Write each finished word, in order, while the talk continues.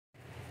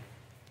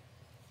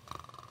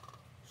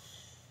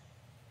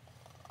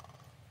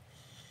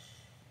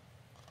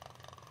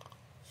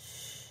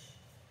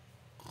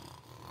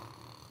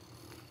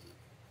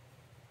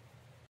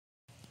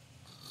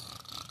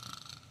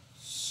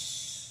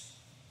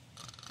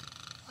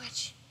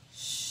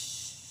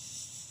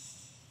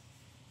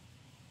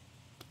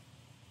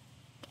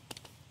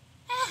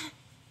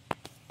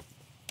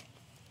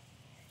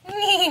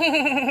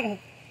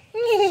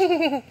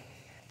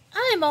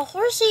am a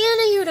horsey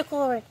and a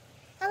unicorn.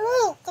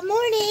 Hello, good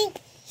morning.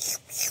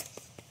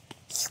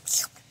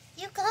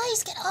 You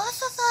guys, get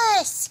off of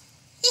us.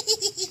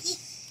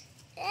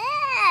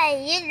 Yeah,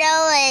 you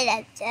know what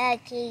I'm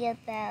talking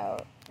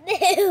about.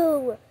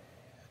 Boo!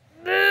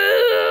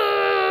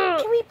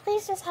 Can we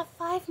please just have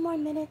 5 more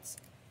minutes?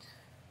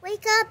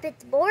 Wake up,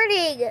 it's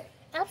morning.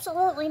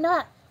 Absolutely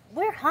not.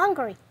 We're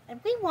hungry, and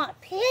we want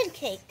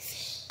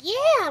pancakes.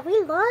 Yeah, we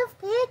love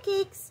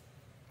pancakes.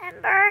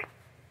 Ember?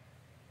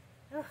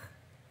 Ugh.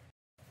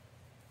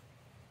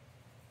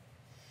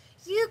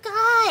 You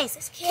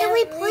guys, can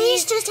we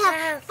please just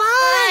have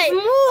 5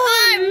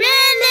 more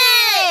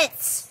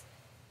minutes?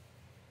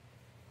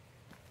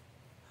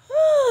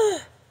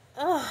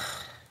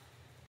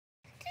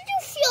 Did you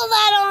feel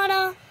that,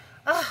 Anna?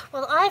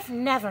 Well, I've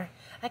never.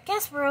 I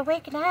guess we're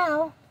awake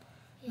now.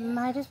 Yeah.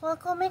 Might as well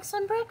go make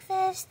some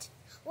breakfast.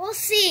 We'll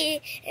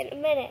see in a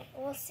minute.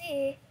 We'll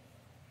see.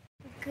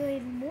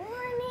 Good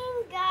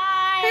morning,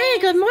 guys. Hey,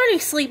 good morning,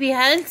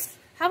 sleepyheads.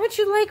 How would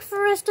you like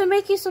for us to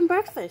make you some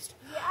breakfast?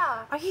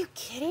 Yeah. Are you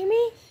kidding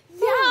me?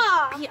 Yeah.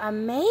 That would be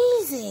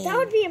amazing. That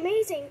would be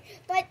amazing.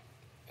 But,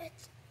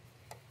 it's,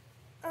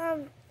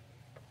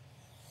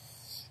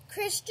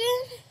 Christian,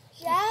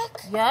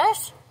 Jack,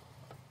 Yes?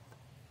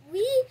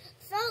 we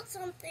felt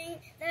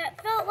something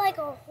that felt like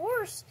a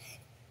horse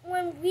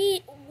when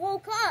we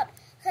woke up.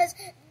 Because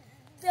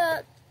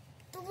the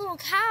little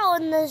cow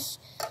and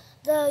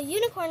the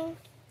unicorn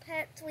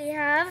pets we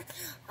have,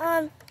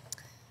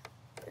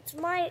 it's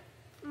my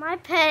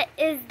pet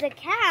is the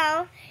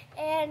cow,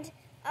 and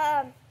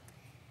I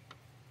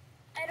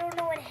don't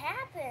know what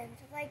happened.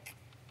 Like,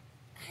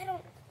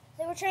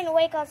 they were trying to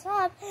wake us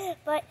up,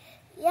 but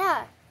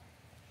yeah.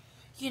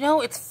 You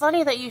know, it's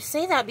funny that you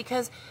say that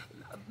because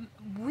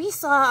we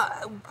saw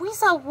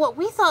what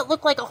we thought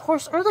looked like a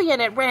horse earlier,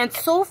 and it ran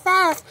so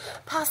fast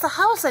past the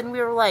house, and we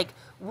were like,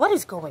 what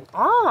is going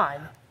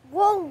on?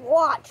 We'll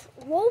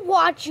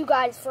watch you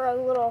guys for a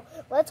little.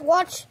 Let's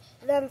watch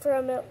them for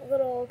a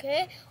little,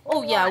 okay?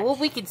 Oh yeah, well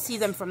we can see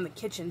them from the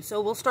kitchen, so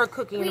we'll start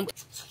cooking.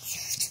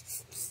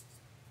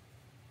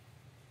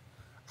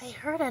 I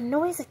heard a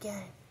noise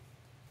again.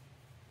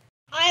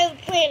 I have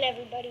a plan,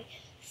 everybody.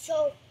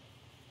 So,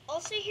 I'll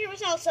stay here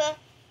with Elsa.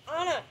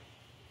 Anna,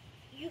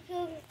 you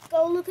can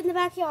go look in the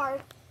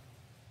backyard.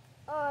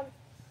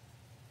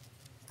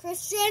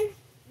 Christian,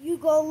 you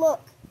go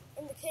look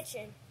in the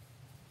kitchen.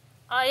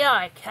 Aye,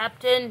 aye,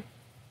 Captain.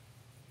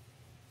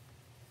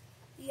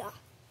 Yeah.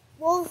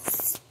 Well,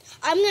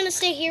 I'm going to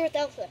stay here with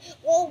Elsa.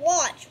 We'll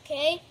watch,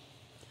 okay?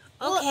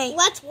 Okay.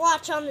 Let's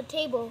watch on the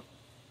table.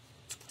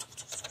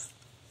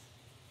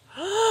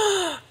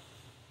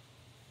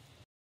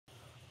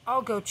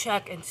 I'll go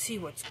check and see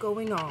what's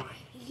going on.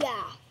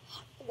 Yeah.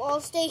 Well,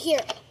 I'll stay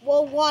here.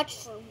 We'll watch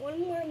for 1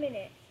 more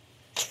minute.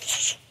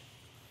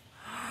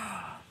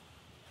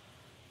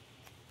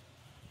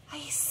 I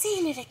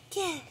seen it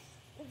again.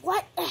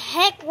 What the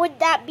heck would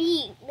that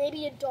be?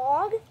 Maybe a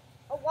dog?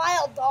 A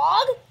wild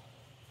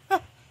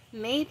dog?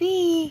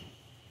 Maybe.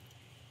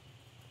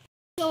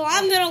 So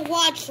I'm going to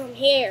watch from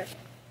here.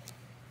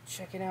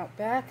 Checking out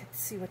back and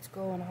see what's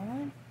going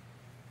on.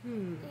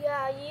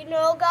 Yeah, you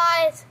know,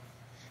 guys,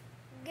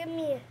 give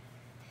me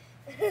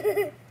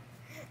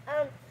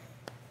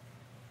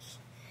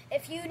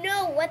if you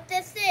know what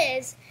this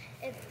is,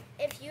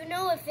 if you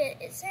know if it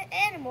is an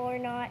animal or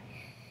not,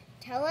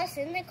 tell us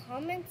in the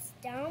comments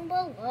down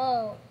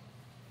below.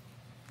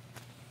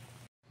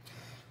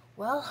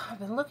 Well, I've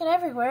been looking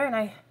everywhere and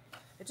I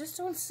just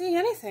don't see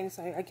anything,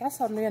 so I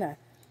guess I'm gonna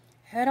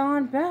head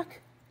on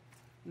back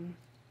and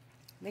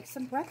make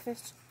some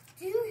breakfast.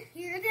 Do you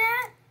hear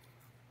that?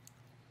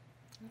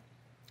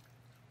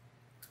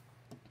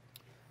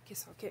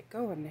 Guess I'll get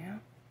going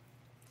now.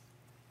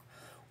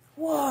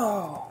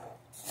 Whoa!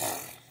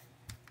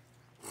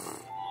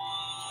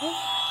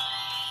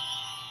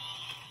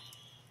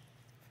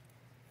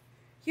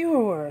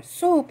 You're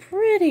so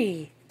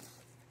pretty.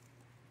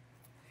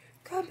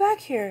 Come back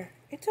here.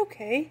 It's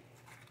okay.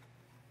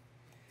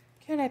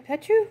 Can I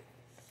pet you?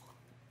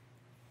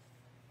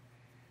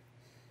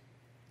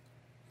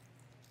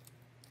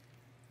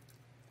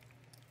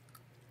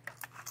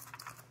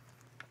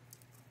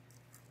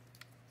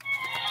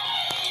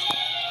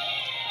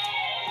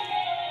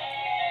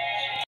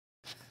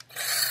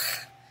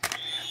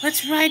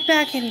 Let's ride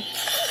back and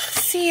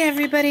see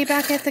everybody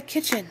back at the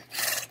kitchen.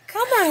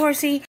 Come on,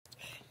 horsey.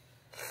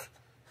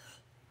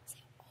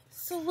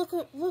 So look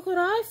what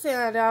I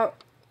found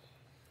out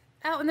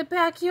in the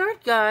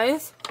backyard,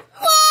 guys.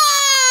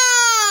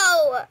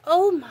 Whoa!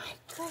 Oh my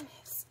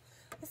goodness.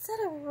 Is that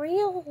a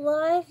real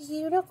live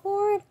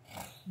unicorn?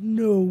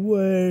 No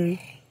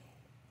way.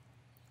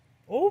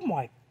 Oh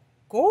my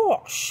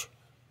gosh.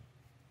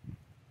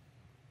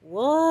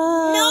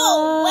 What?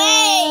 No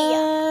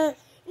way!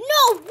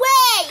 No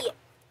way!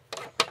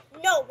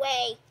 No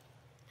way.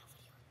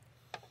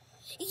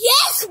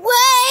 Yes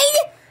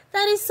way!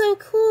 That is so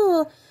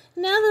cool.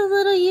 Now the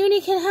little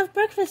uni can have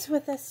breakfast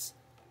with us.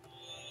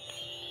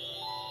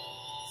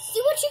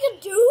 See what you can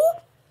do?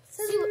 This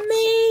is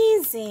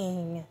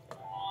amazing.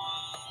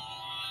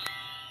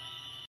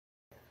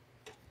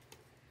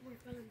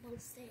 we're gonna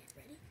both say it.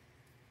 Ready?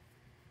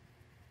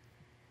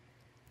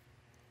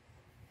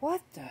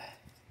 What the?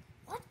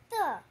 What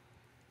the?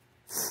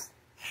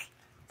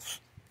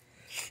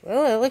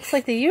 Well, it looks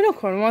like the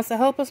unicorn wants to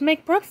help us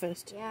make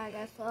breakfast. Yeah, I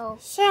guess so.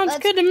 Sounds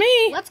good to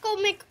me. Let's go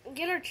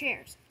get our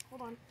chairs.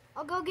 Hold on.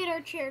 I'll go get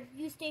our chairs.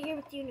 You stay here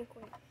with the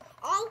unicorn.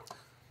 I'll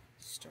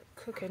Start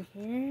cooking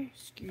here.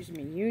 Excuse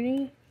me,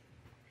 Uni.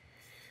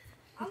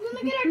 I'm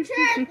gonna get our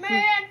chairs,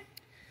 man.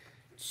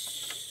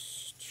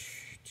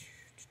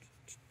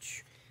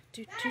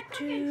 Here,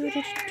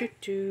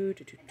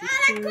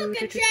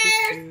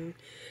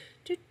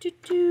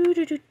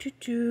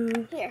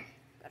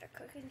 got our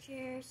cooking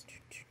chairs.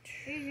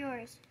 Here's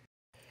yours.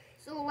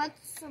 So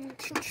let's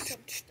cook some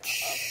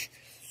stuff.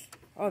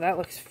 Oh, that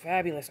looks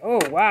fabulous. Oh,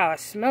 wow, it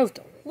smells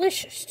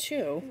delicious,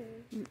 too.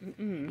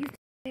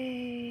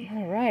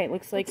 All right,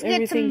 looks like Let's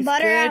get some everything's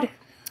butter good. out.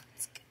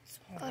 Let's get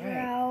some butter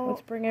out.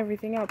 Let's bring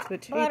everything out to the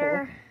table.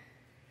 Butter.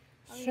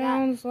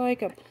 Sounds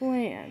like a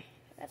plan.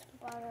 That's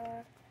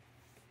butter.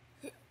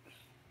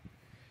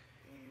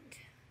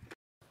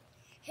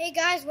 Hey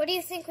guys, what do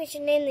you think we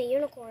should name the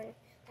unicorn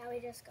that we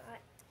just got?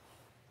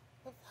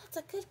 Well, that's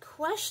a good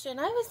question.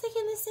 I was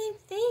thinking the same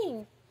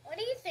thing. What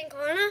do you think,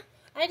 Anna?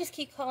 I just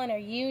keep calling her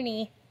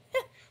Uni.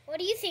 What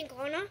do you think,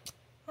 Anna?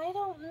 I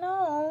don't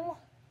know.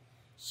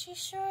 She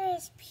sure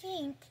is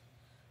pink.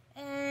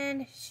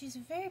 And she's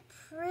very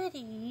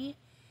pretty.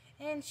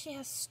 And she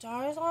has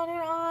stars on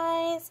her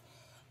eyes.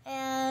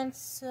 And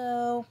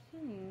so,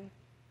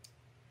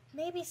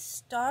 maybe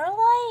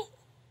Starlight?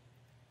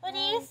 What do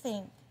you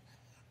think?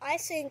 I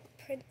think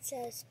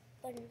Princess,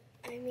 I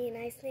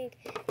think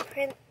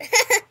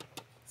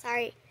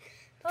sorry.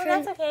 Oh,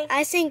 that's okay.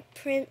 I think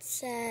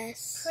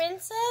Princess.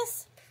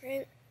 Princess?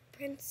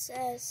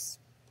 Princess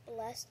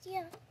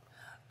Celestia.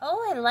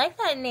 Oh, I like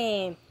that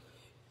name.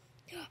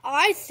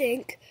 I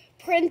think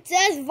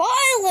Princess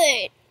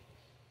Violet.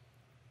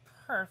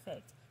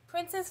 Perfect.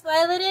 Princess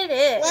Violet it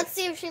is. Let's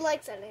see if she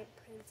likes that name.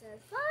 Princess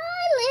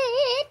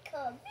Violet,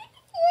 come in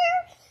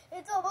here.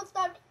 It's almost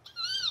time to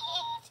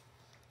eat.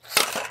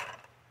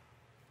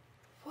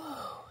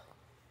 Whoa.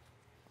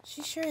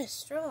 She sure is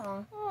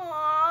strong.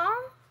 Aww.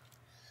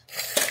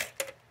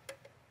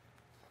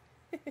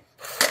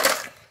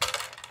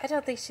 I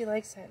don't think she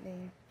likes that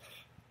name.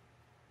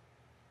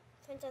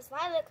 Princess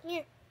Violet, come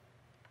here.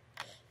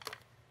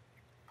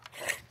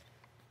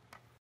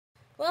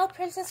 Well,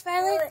 Princess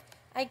Violet,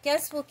 I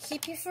guess we'll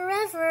keep you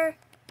forever.